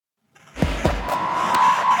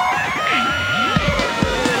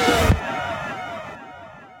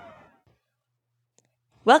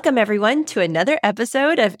Welcome, everyone, to another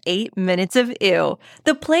episode of 8 Minutes of Ew,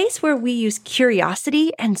 the place where we use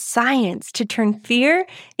curiosity and science to turn fear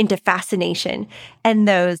into fascination and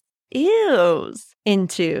those ews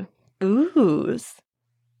into oohs.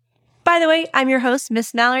 By the way, I'm your host,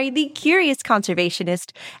 Miss Mallory, the curious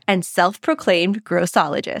conservationist and self-proclaimed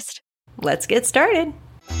grossologist. Let's get started.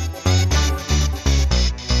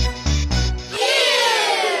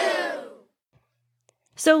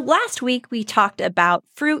 So last week we talked about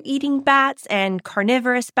fruit-eating bats and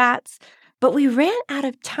carnivorous bats, but we ran out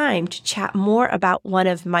of time to chat more about one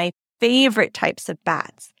of my favorite types of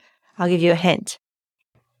bats. I'll give you a hint.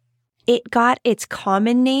 It got its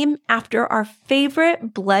common name after our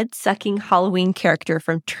favorite blood-sucking Halloween character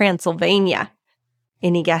from Transylvania.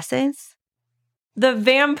 Any guesses? The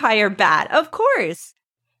vampire bat, of course!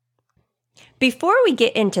 Before we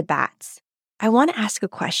get into bats, I want to ask a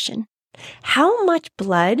question. How much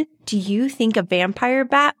blood do you think a vampire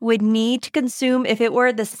bat would need to consume if it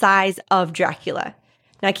were the size of Dracula?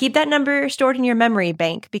 Now keep that number stored in your memory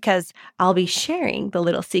bank because I'll be sharing the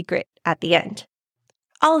little secret at the end.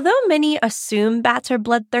 Although many assume bats are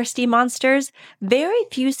bloodthirsty monsters, very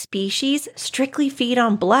few species strictly feed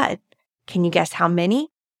on blood. Can you guess how many?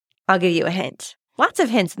 I'll give you a hint. Lots of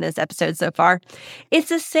hints in this episode so far. It's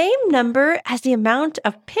the same number as the amount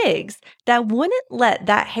of pigs that wouldn't let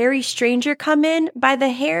that hairy stranger come in by the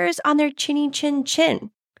hairs on their chinny chin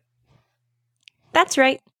chin. That's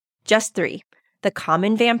right, just 3. The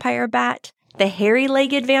common vampire bat, the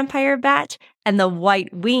hairy-legged vampire bat, and the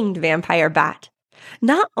white-winged vampire bat.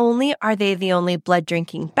 Not only are they the only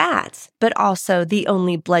blood-drinking bats, but also the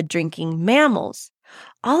only blood-drinking mammals.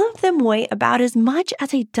 All of them weigh about as much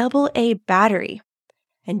as a AA battery.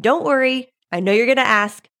 And don't worry, I know you're going to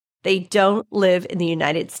ask, they don't live in the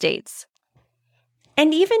United States.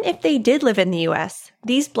 And even if they did live in the US,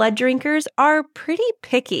 these blood drinkers are pretty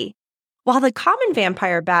picky. While the common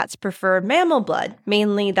vampire bats prefer mammal blood,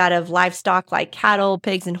 mainly that of livestock like cattle,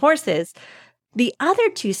 pigs, and horses, the other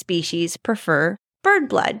 2 species prefer bird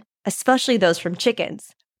blood, especially those from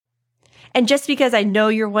chickens. And just because I know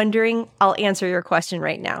you're wondering, I'll answer your question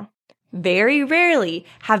right now. Very rarely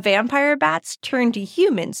have vampire bats turned to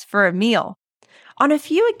humans for a meal. On a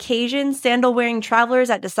few occasions, sandal-wearing travelers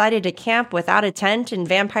that decided to camp without a tent in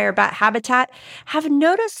vampire bat habitat have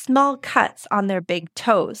noticed small cuts on their big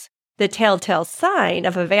toes, the telltale sign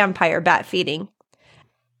of a vampire bat feeding.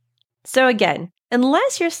 So again,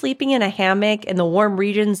 unless you're sleeping in a hammock in the warm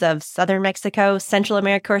regions of southern Mexico, Central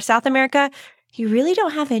America, or South America, you really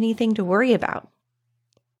don't have anything to worry about.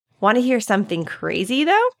 Want to hear something crazy,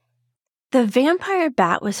 though? The vampire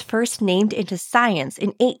bat was first named into science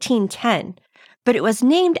in 1810, but it was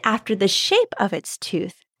named after the shape of its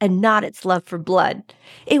tooth and not its love for blood.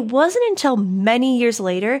 It wasn't until many years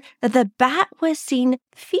later that the bat was seen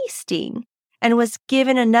feasting and was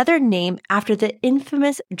given another name after the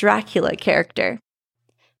infamous Dracula character.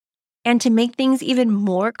 And to make things even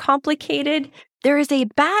more complicated, there is a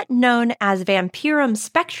bat known as Vampirum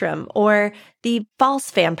spectrum, or the false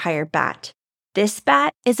vampire bat. This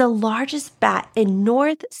bat is the largest bat in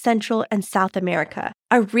North, Central, and South America,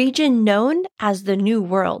 a region known as the New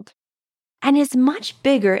World, and is much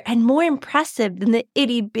bigger and more impressive than the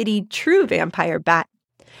itty-bitty true vampire bat.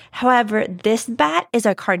 However, this bat is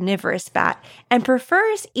a carnivorous bat and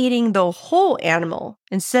prefers eating the whole animal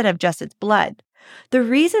instead of just its blood. The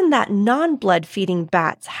reason that non-blood feeding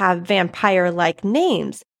bats have vampire-like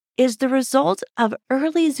names is the result of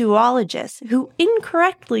early zoologists who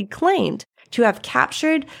incorrectly claimed to have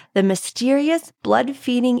captured the mysterious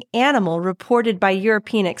blood-feeding animal reported by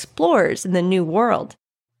European explorers in the New World.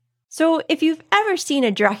 So if you've ever seen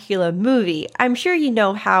a Dracula movie, I'm sure you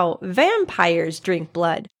know how vampires drink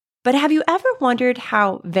blood. But have you ever wondered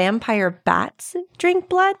how vampire bats drink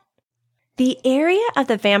blood? The area of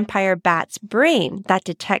the vampire bat's brain that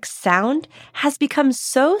detects sound has become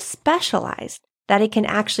so specialized that it can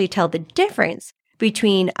actually tell the difference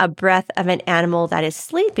between a breath of an animal that is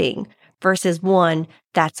sleeping versus one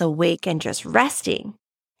that's awake and just resting.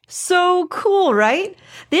 So cool, right?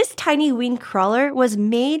 This tiny winged crawler was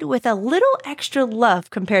made with a little extra love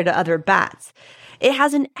compared to other bats. It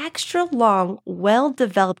has an extra long,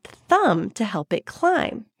 well-developed thumb to help it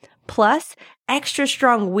climb, plus extra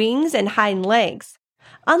strong wings and hind legs.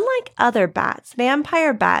 Unlike other bats,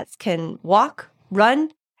 vampire bats can walk,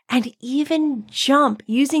 run, and even jump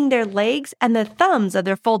using their legs and the thumbs of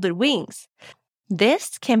their folded wings.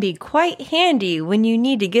 This can be quite handy when you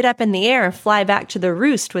need to get up in the air and fly back to the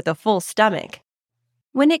roost with a full stomach.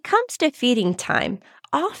 When it comes to feeding time,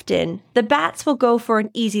 often the bats will go for an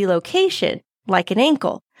easy location, like an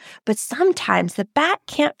ankle, But sometimes the bat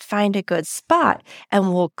can't find a good spot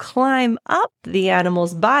and will climb up the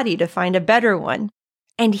animal's body to find a better one.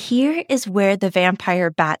 And here is where the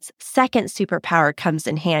vampire bat's second superpower comes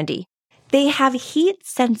in handy. They have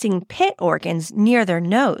heat-sensing pit organs near their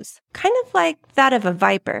nose, kind of like that of a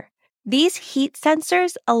viper. These heat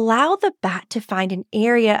sensors allow the bat to find an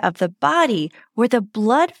area of the body where the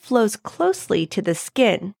blood flows closely to the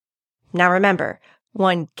skin. Now remember,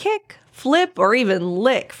 one kick, flip, or even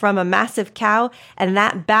lick from a massive cow, and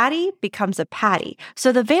that batty becomes a patty.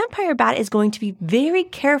 So the vampire bat is going to be very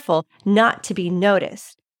careful not to be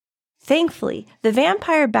noticed. Thankfully, the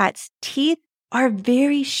vampire bat's teeth are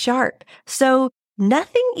very sharp, so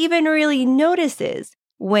nothing even really notices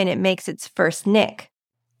when it makes its first nick.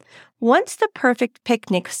 Once the perfect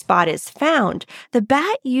picnic spot is found, the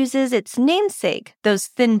bat uses its namesake, those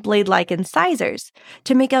thin blade-like incisors,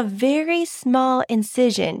 to make a very small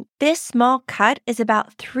incision. This small cut is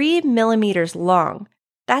about 3 millimeters long.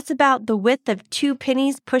 That's about the width of 2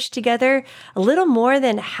 pennies pushed together, a little more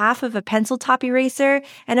than half of a pencil top eraser,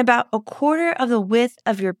 and about a quarter of the width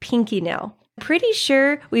of your pinky nail. Pretty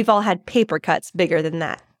sure we've all had paper cuts bigger than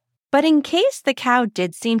that. But in case the cow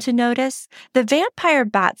did seem to notice, the vampire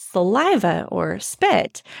bat's saliva, or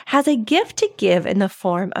spit, has a gift to give in the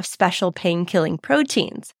form of special pain-killing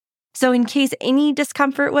proteins. So in case any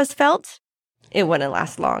discomfort was felt, it wouldn't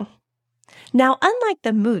last long. Now, unlike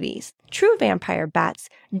the movies, true vampire bats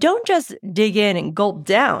don't just dig in and gulp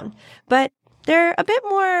down, but they're a bit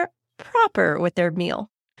more proper with their meal.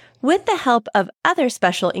 With the help of other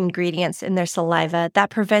special ingredients in their saliva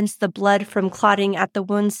that prevents the blood from clotting at the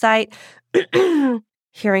wound site,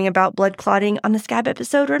 hearing about blood clotting on the Scab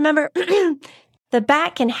episode, remember? The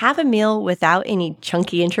bat can have a meal without any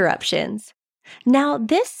chunky interruptions. Now,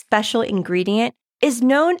 this special ingredient is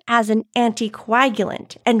known as an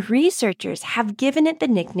anticoagulant, and researchers have given it the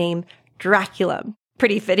nickname Draculum.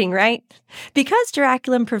 Pretty fitting, right? Because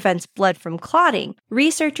Draculum prevents blood from clotting,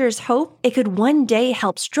 researchers hope it could one day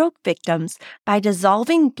help stroke victims by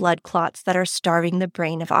dissolving blood clots that are starving the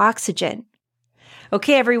brain of oxygen.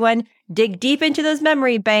 Okay, everyone, dig deep into those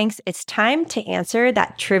memory banks. It's time to answer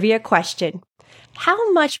that trivia question.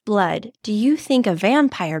 How much blood do you think a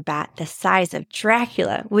vampire bat the size of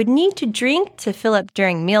Dracula would need to drink to fill up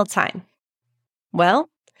during mealtime? Well,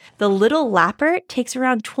 the little lapper takes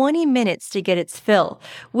around 20 minutes to get its fill,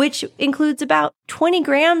 which includes about 20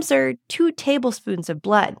 grams or 2 tablespoons of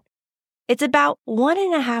blood. It's about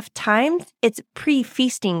 1.5 times its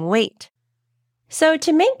pre-feasting weight. So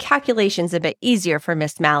to make calculations a bit easier for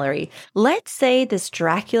Miss Mallory, let's say this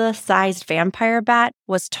Dracula-sized vampire bat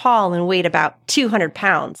was tall and weighed about 200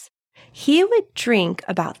 pounds. He would drink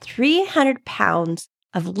about 300 pounds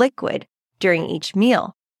of liquid during each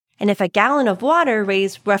meal. And if a gallon of water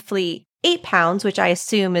weighs roughly 8 pounds, which I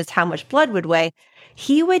assume is how much blood would weigh,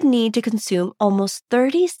 he would need to consume almost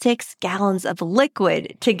 36 gallons of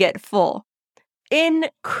liquid to get full.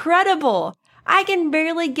 Incredible! I can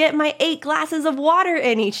barely get my 8 glasses of water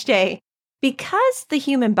in each day. Because the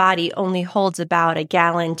human body only holds about 1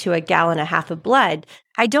 gallon to 1.5 gallons of blood,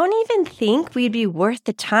 I don't even think we'd be worth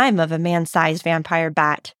the time of a man-sized vampire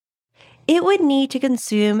bat. It would need to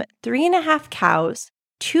consume 3.5 cows,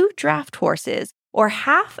 2 draft horses, or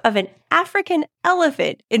half of an African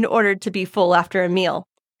elephant in order to be full after a meal.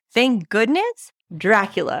 Thank goodness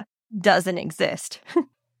Dracula doesn't exist.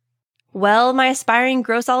 Well, my aspiring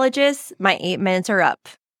grossologists, my 8 minutes are up.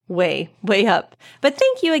 Way up. But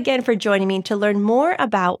thank you again for joining me to learn more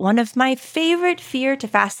about one of my favorite fear to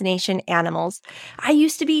fascination animals. I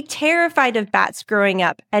used to be terrified of bats growing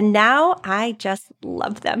up, and now I just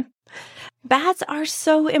love them. Bats are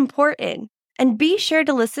so important. And be sure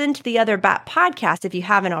to listen to the other Bat podcasts if you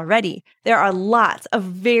haven't already. There are lots of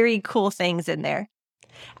very cool things in there.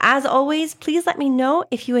 As always, please let me know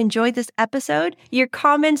if you enjoyed this episode. Your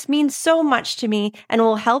comments mean so much to me and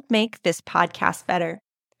will help make this podcast better.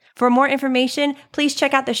 For more information, please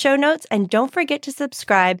check out the show notes and don't forget to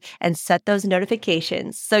subscribe and set those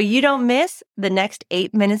notifications so you don't miss the next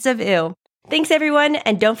 8 minutes of ew. Thanks, everyone,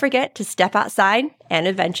 and don't forget to step outside and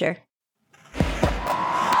adventure.